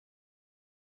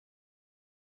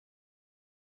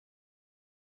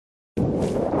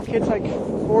It's like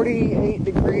 48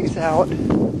 degrees out.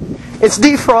 It's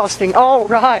defrosting. All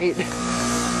right.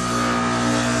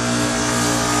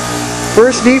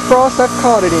 First defrost I've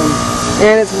caught it in.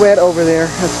 And it's wet over there.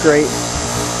 That's great.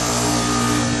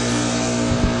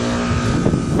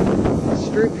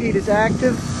 Strip heat is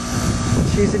active.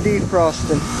 She's a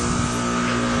defrosting.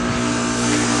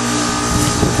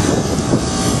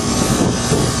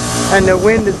 And the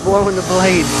wind is blowing the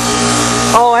blade.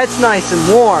 Oh, that's nice and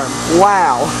warm.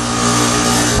 Wow.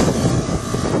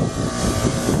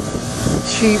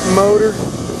 Cheap motor.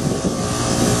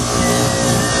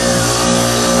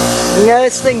 Yeah,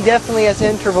 this thing definitely has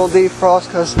interval defrost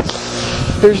because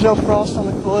there's no frost on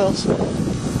the coils.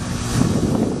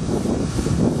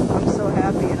 I'm so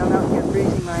happy, and I'm out here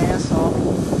freezing my ass off.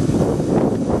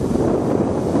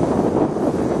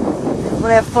 I'm going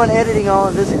to have fun editing all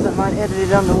of this because I might edit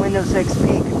it on the Windows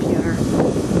XP computer.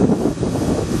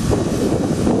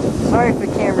 Sorry if the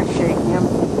camera's shaky, I'm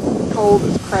cold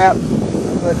as crap.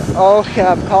 But oh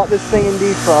yeah, I've caught this thing in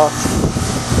defrost.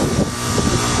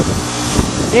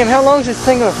 Damn, how long is this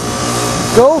thing gonna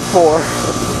go for?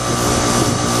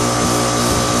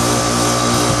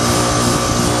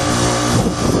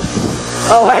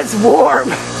 Oh, that's warm.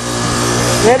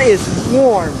 That is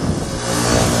warm.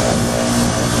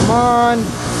 Come on.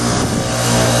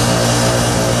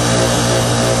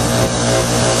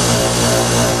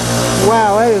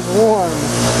 Wow, that is warm.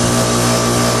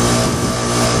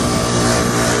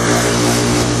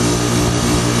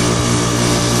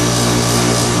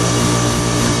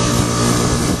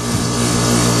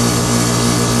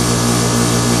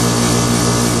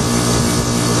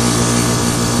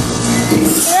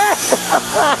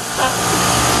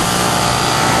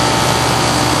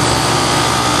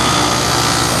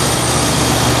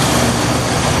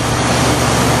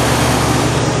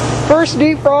 First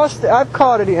defrost I've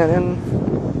caught it in, and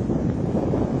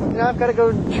now I've got to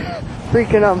go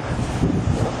freaking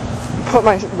put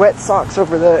my wet socks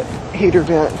over the heater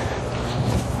vent.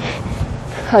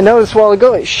 I noticed a while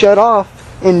ago it shut off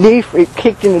and it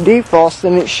kicked into defrost,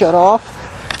 and it shut off,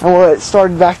 and well, it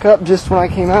started back up just when I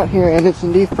came out here, and it's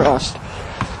in defrost.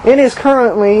 It is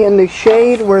currently in the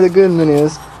shade where the Goodman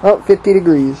is, up 50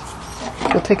 degrees.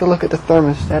 We'll take a look at the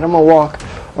thermostat. I'm going to walk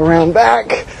around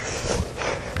back.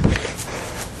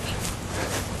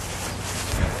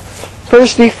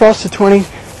 First defrost of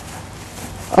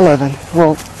 2011.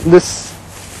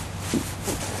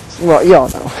 Well, y'all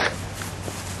know.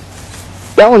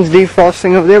 That one's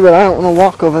defrosting over there, but I don't want to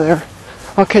walk over there.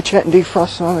 I'll catch that and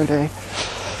defrost some other day.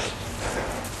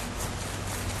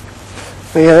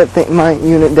 But yeah, that thing, my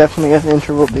unit definitely has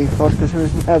interval defrost because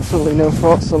there's absolutely no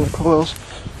frost on the coils.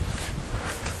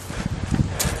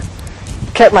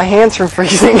 Kept my hands from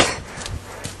freezing.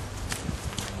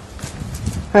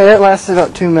 Hey, that lasted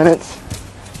about 2 minutes.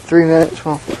 3 minutes,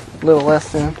 well, a little less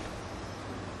than.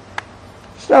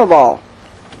 Snowball.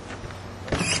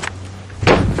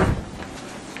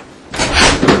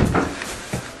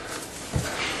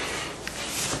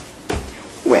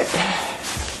 Wet.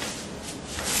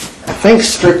 I think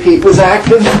strip heat was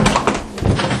active.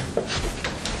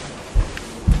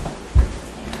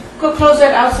 Go close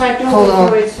that outside door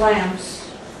before it slams.